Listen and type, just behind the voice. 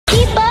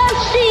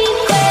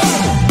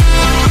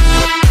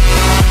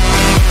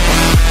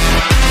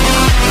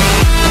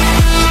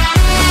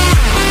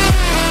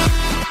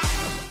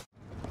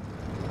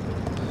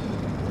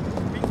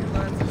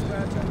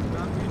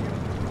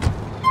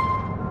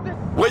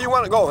you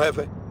want to go,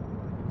 Jefe?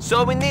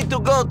 So we need to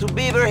go to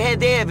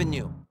Beaverhead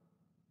Avenue.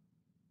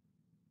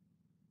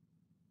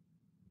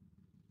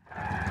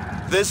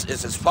 This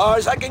is as far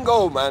as I can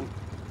go, man.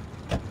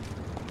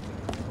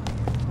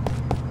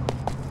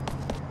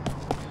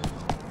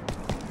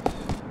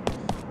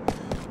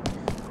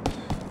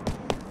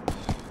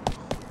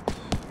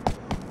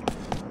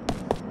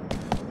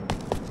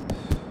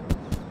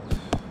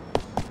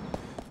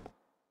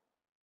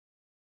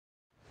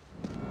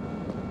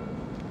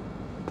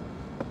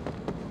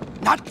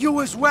 Not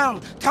you as well!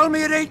 Tell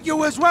me it ain't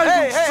you as well,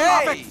 Hey, you hey,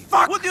 Slavic hey!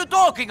 fuck! What are you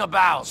talking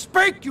about?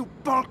 Speak, you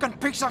bulking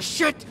piece of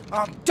shit!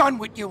 I'm done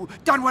with you,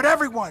 done with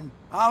everyone!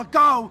 I'll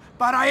go,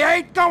 but I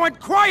ain't going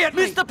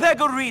quietly! Mr.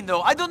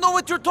 Pegorino, I don't know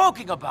what you're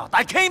talking about.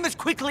 I came as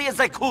quickly as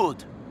I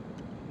could.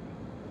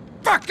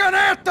 Fucking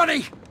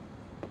Anthony!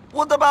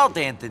 What about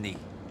Anthony?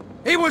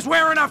 He was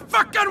wearing a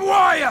fucking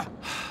wire!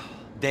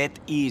 That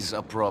is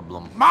a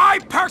problem. My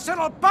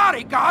personal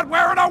bodyguard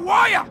wearing a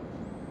wire!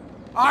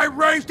 I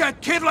raised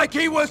that kid like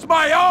he was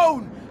my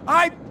own!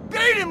 I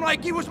beat him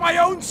like he was my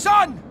own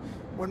son!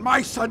 When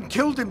my son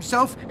killed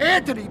himself,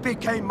 Anthony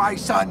became my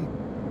son!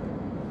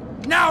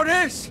 Now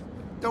this!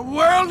 The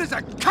world is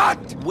a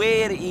cunt!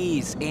 Where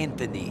is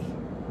Anthony?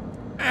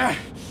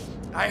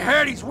 I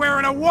heard he's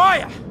wearing a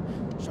wire,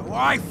 so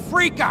I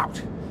freak out.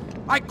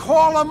 I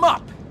call him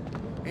up.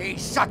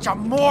 He's such a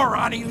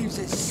moron, he leaves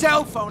his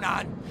cell phone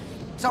on.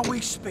 So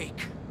we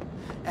speak.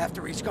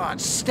 After he's gone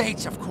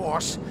states, of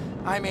course.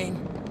 I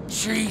mean,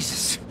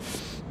 Jesus.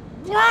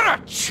 What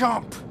a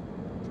chump!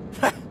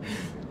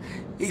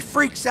 He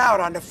freaks out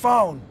on the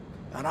phone,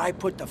 and I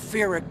put the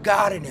fear of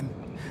God in him.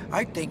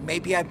 I think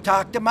maybe I've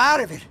talked him out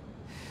of it.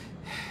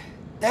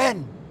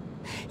 Then,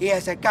 he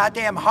has a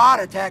goddamn heart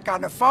attack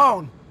on the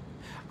phone.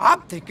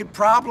 I'm thinking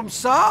problem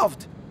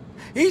solved.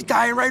 He's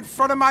dying right in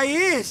front of my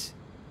ears.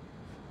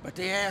 But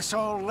the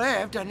asshole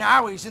lived, and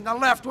now he's in the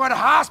Leftwood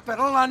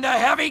Hospital under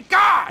heavy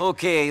guard!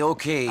 Okay,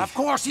 okay. Of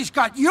course he's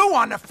got you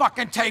on the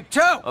fucking tape, too!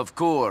 Of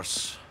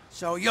course.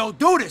 So you'll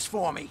do this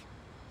for me?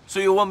 So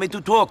you want me to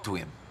talk to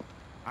him?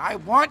 I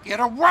want you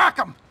to whack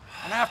him!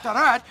 And after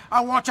that, I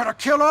want you to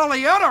kill all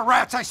the other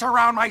rats I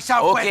surround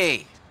myself with!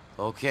 Okay,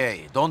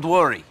 okay, don't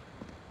worry.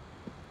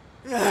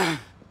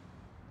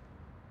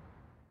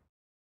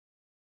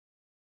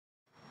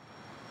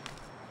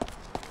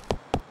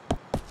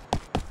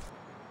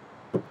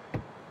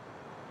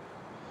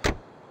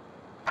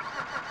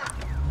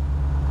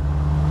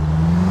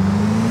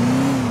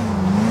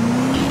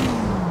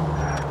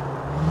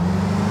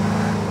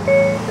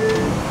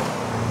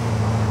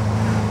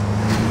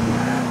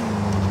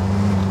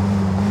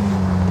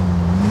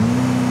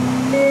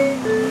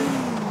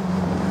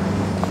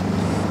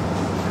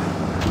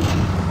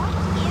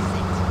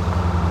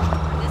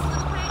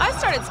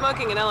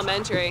 Smoking in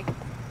elementary.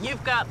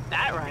 You've got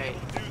that right.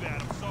 Do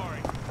that, I'm sorry.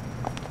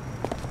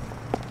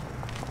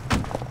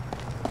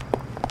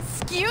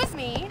 Excuse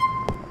me?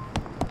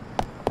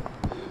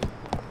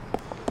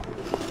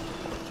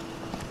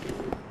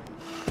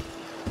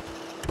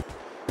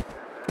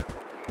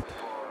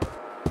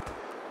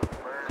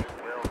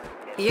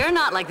 You're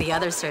not like the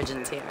other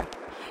surgeons here.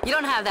 You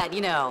don't have that,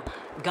 you know,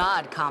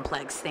 God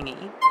complex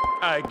thingy.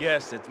 I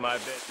guess it's my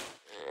bit.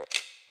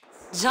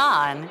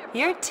 John,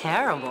 you're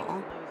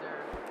terrible.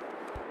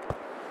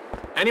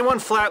 Anyone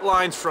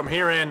flatlines from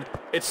here in,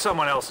 it's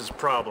someone else's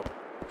problem.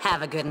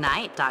 Have a good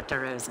night, Dr.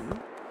 Rosen.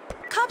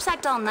 Cops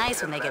act all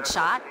nice when they get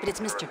shot, but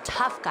it's Mr.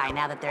 Tough Guy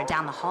now that they're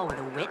down the hall with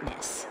a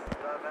witness.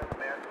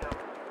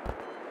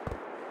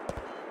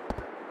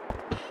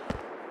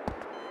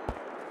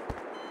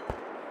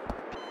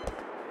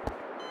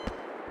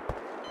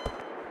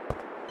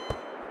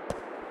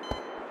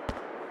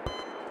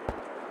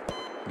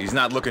 He's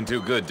not looking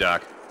too good,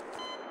 Doc.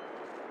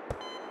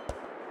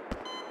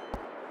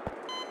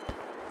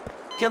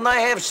 Can I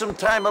have some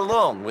time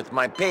alone with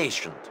my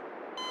patient?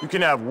 You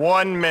can have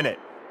 1 minute.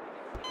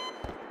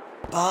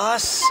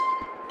 Boss?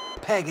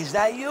 Peg, is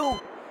that you?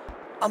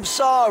 I'm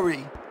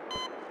sorry.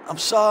 I'm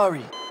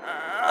sorry.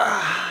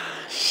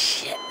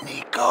 Shit,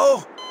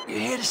 Niko. You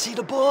here to see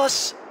the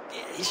boss?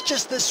 He's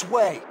just this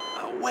way.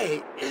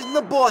 Wait, isn't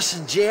the boss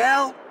in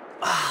jail?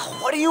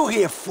 What are you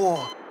here for?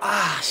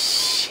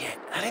 Shit.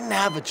 I didn't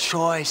have a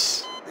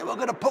choice. They were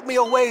gonna put me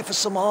away for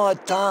some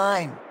hard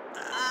time.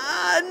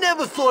 I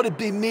never thought it'd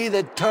be me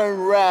that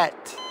turned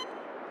rat.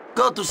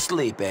 Go to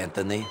sleep,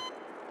 Anthony.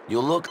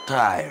 You look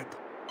tired.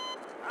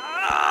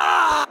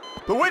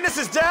 The witness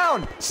is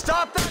down!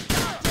 Stop that!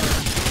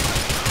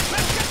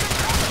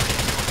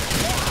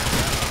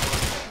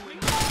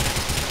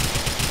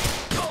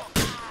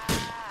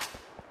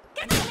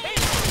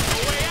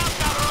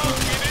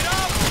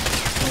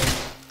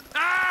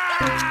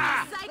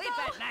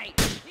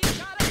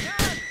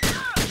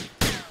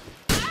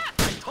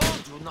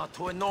 Not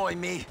to annoy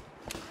me.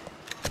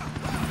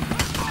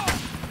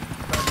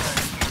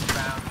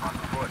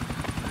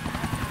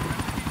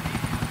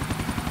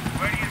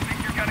 Where do you think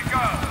you're gonna go,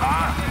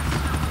 huh?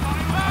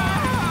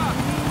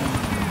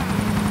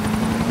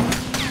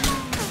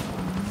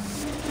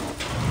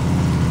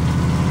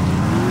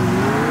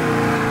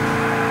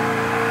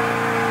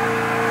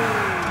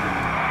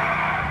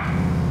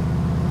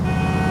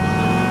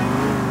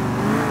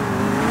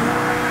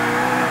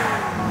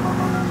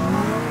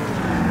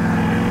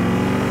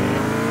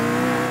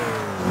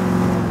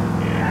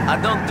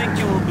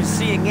 be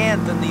seeing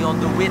Anthony on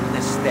the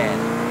witness stand.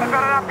 I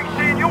better not be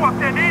seeing you up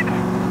there neither.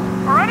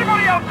 Or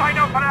anybody else I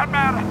know for that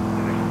matter.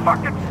 This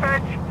fucking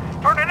feds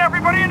turning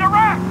everybody into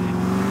rats.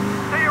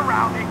 See you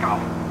around, Niko.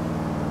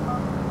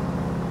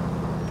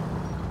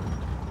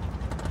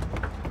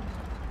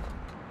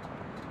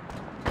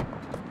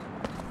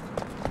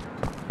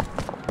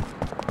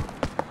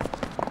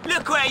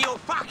 Look where you're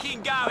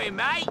fucking going,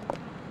 mate!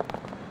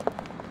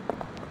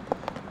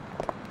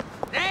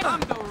 I'm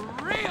the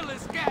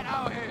realest cat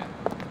out here!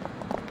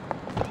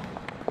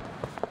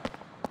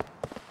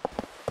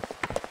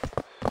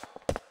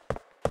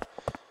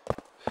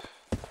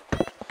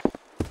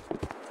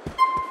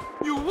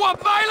 You want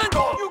violence?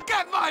 You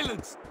get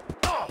violence!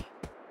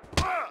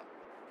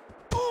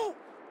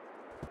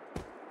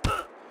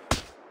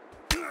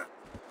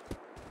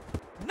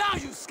 Now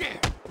you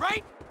scared,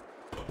 right?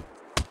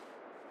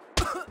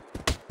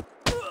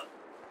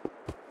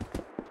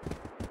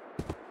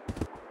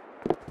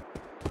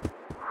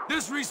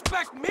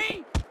 Disrespect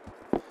me?